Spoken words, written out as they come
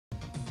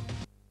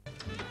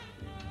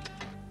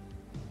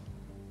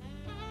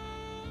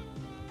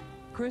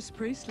Chris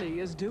Priestley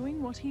is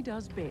doing what he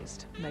does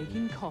best,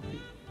 making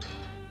coffee.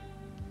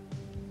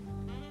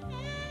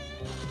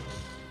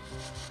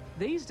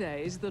 These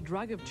days, the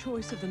drug of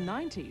choice of the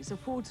 90s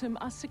affords him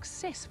a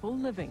successful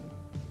living.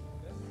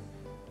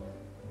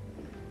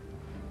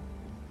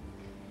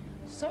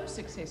 So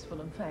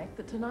successful, in fact,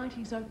 that tonight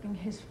he's opening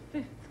his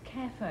 5th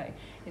cafe.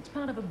 It's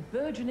part of a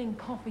burgeoning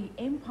coffee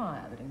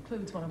empire that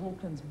includes one of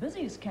Auckland's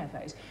busiest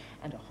cafes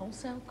and a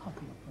wholesale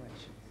coffee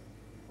operation.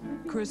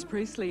 Chris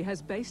Priestley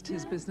has based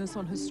his business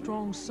on his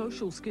strong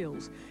social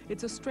skills.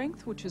 It's a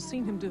strength which has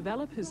seen him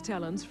develop his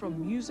talents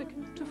from music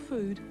to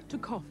food to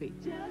coffee.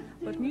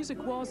 But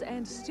music was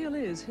and still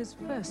is his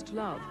first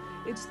love.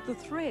 It's the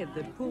thread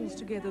that pulls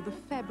together the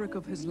fabric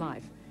of his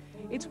life.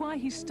 It's why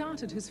he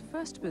started his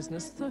first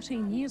business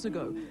 13 years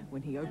ago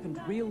when he opened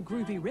Real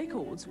Groovy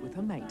Records with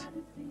a mate.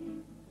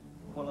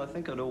 Well, I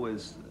think I'd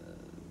always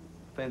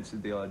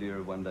fancied the idea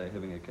of one day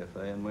having a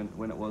cafe, and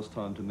when it was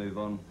time to move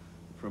on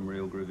from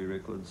Real Groovy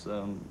Records,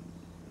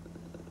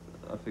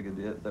 I figured,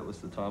 yeah, that was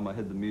the time. I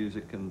had the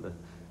music and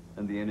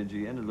the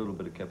energy and a little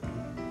bit of capital.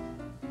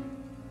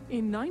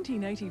 In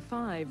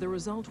 1985, the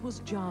result was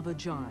Java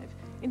Jive.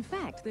 In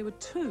fact, there were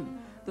two.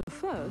 The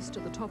first,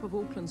 at the top of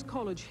Auckland's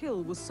College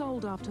Hill, was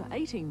sold after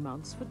 18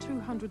 months for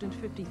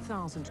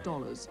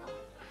 $250,000.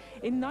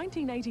 In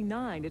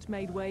 1989, it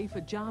made way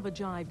for Java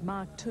Jive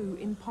Mark II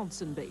in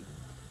Ponsonby.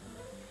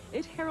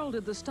 It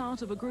heralded the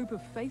start of a group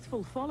of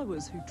faithful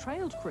followers who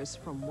trailed Chris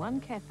from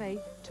one cafe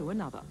to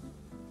another.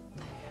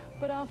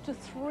 But after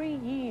 3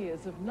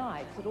 years of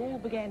nights, it all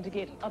began to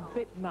get a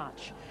bit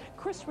much.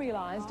 Chris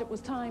realised it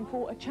was time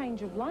for a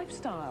change of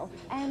lifestyle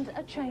and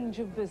a change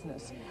of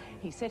business.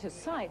 He set his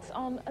sights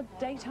on a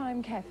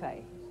daytime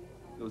cafe.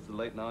 It was the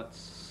late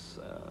nights,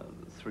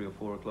 3 or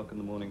 4 o'clock in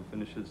the morning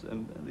finishes,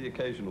 and the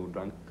occasional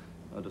drunk.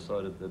 I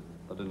decided that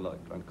I didn't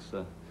like drunks.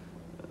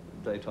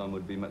 Daytime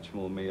would be much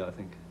more me, I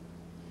think.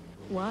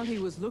 While he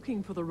was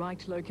looking for the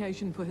right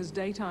location for his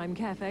daytime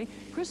cafe,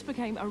 Chris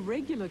became a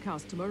regular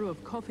customer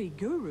of coffee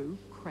guru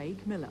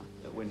Craig Miller.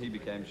 When he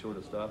became short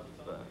of staff,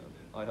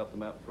 I helped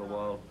him out for a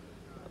while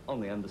on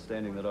the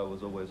understanding that I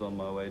was always on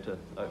my way to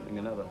opening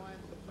another.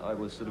 I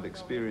was sort of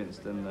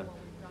experienced in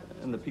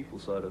the people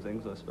side of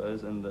things, I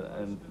suppose, and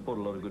brought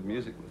a lot of good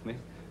music with me,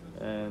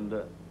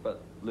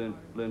 but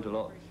learned a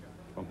lot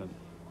from him.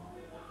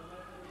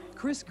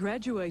 Chris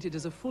graduated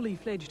as a fully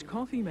fledged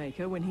coffee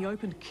maker when he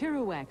opened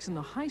Kerouac's in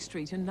the High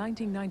Street in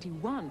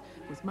 1991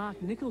 with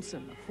Mark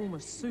Nicholson, a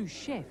former sous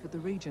chef at the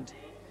Regent.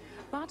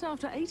 But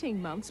after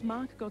 18 months,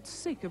 Mark got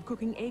sick of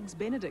cooking eggs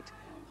Benedict.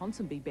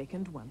 Ponsonby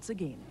beckoned once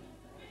again.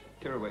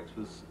 Kerouac's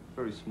was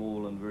very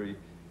small and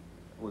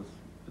was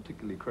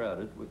particularly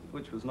crowded,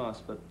 which was nice,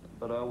 but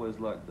I always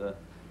liked the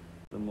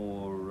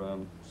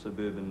more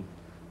suburban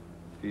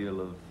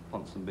feel of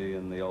Ponsonby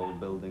and the old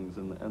buildings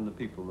and the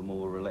people, the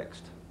more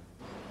relaxed.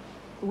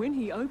 When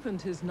he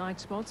opened his night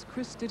spots,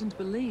 Chris didn't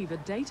believe a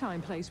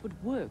daytime place would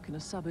work in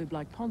a suburb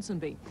like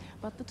Ponsonby.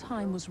 But the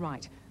time was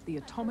right. The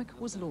Atomic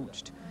was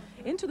launched.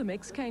 Into the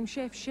mix came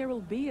chef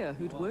Cheryl Beer,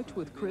 who'd worked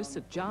with Chris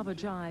at Java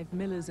Jive,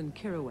 Miller's and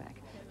Kerouac.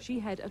 She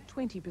had a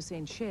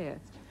 20% share.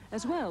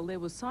 As well, there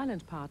was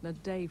silent partner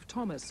Dave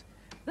Thomas.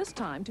 This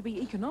time, to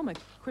be economic,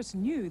 Chris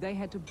knew they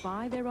had to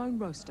buy their own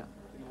roaster.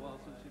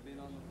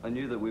 I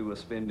knew that we were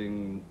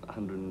spending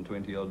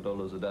 $120 odd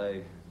a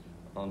day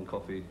on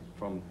coffee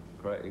from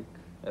Craig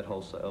at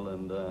wholesale,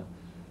 and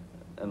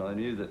I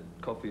knew that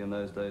coffee in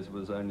those days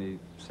was only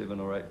 $7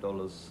 or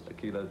 $8 a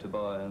kilo to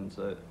buy, and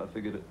so I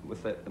figured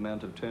with that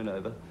amount of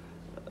turnover,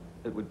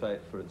 it would pay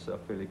for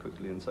itself fairly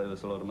quickly and save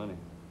us a lot of money.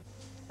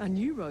 A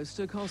new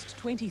roaster cost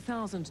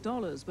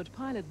 $20,000, but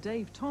pilot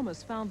Dave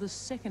Thomas found the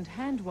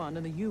second-hand one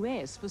in the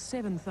US for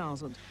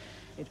 $7,000.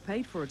 It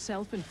paid for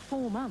itself in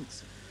 4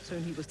 months.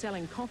 Soon he was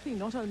selling coffee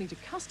not only to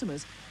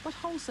customers, but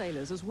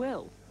wholesalers as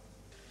well.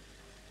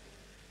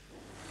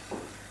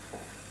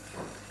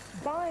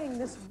 Buying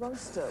this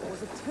roaster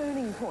was a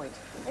turning point.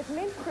 It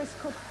meant Chris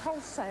could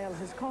wholesale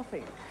his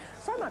coffee.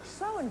 So much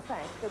so, in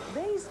fact, that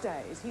these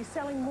days he's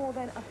selling more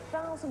than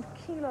 1,000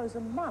 kilos a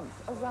month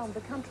around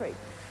the country.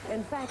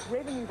 In fact,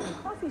 revenue from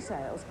coffee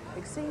sales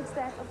exceeds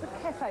that of the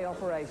cafe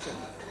operation.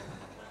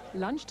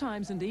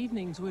 Lunchtimes and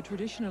evenings were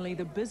traditionally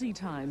the busy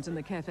times in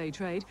the cafe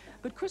trade,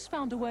 but Chris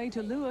found a way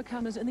to lure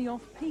comers in the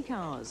off-peak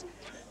hours.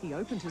 He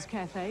opened his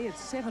cafe at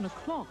 7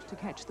 o'clock to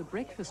catch the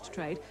breakfast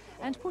trade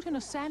and put in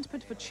a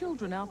sandpit for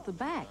children out the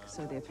back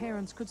so their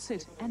parents could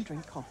sit and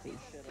drink coffee.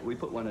 We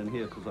put one in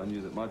here because I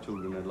knew that my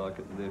children would like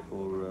it, and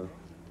therefore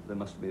there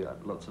must be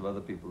lots of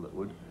other people that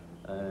would.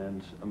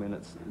 And I mean,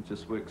 it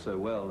just works so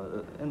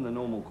well. In the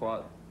normal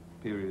quiet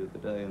period of the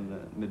day, in the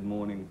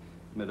mid-morning,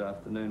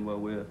 mid-afternoon, well,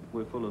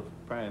 we're full of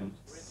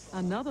prams.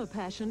 Another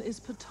passion is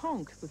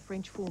petanque, the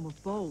French form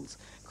of bowls.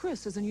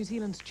 Chris is a New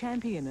Zealand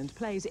champion and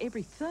plays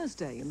every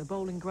Thursday in the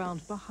bowling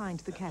ground behind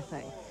the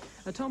cafe.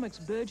 Atomic's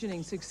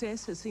burgeoning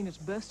success has seen it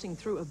bursting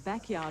through a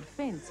backyard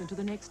fence into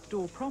the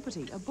next-door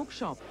property, a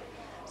bookshop.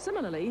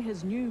 Similarly,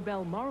 his new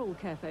Balmoral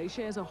cafe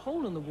shares a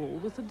hole in the wall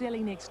with the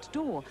deli next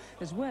door,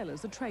 as well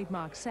as the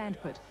trademark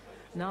sandpit.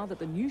 Now that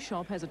the new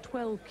shop has a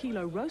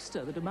 12-kilo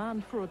roaster, the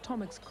demand for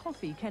Atomic's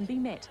coffee can be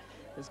met.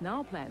 There's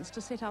now plans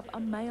to set up a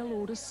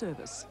mail-order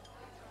service.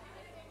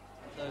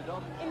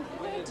 In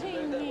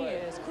 13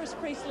 years, Chris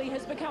Priestley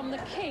has become the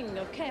king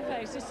of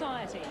cafe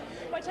society.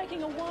 By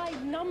taking a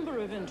wide number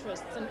of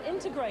interests and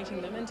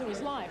integrating them into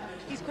his life,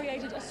 he's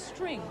created a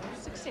string of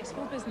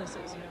successful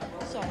businesses.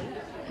 So,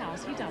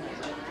 how's he done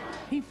it?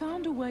 He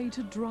found a way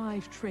to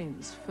drive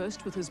trends,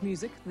 first with his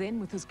music, then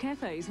with his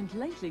cafes, and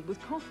lately with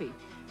coffee.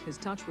 His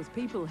touch with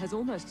people has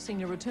almost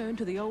seen a return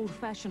to the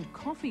old-fashioned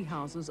coffee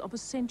houses of a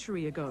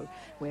century ago,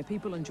 where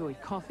people enjoy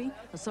coffee,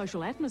 a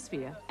social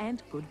atmosphere,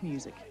 and good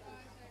music.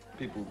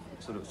 People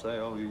sort of say,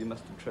 oh, you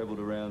must have travelled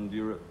around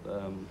Europe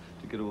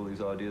to get all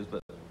these ideas,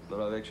 but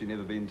I've actually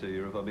never been to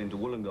Europe. I've been to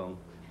Wollongong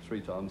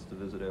 3 times to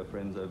visit our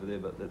friends over there,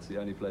 but that's the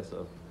only place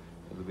I've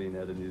ever been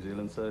out of New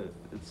Zealand. So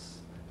it's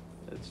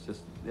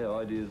just, yeah,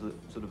 ideas that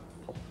sort of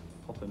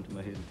pop into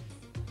my head.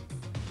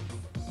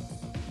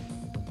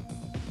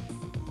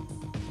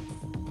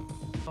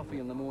 Coffee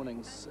in the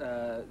mornings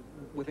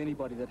with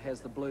anybody that has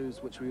the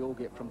blues, which we all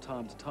get from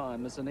time to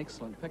time, is an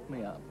excellent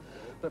pick-me-up.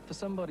 But for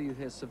somebody who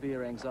has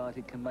severe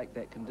anxiety, can make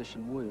that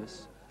condition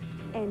worse.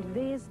 And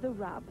there's the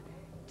rub.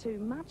 Too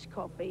much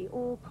coffee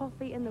or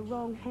coffee in the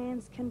wrong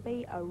hands can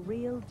be a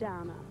real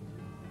downer.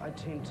 I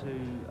tend to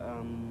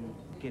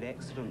get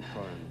accident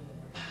prone,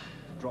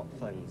 drop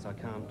things. I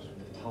can't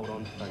hold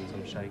on to things,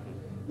 I'm shaking.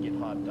 Get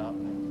hyped up,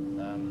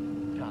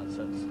 can't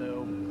sit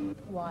still.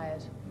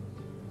 Wired.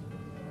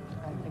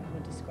 I think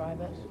would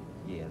describe it.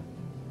 Yeah,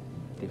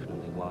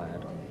 definitely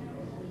wired.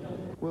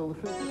 Well, the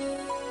first...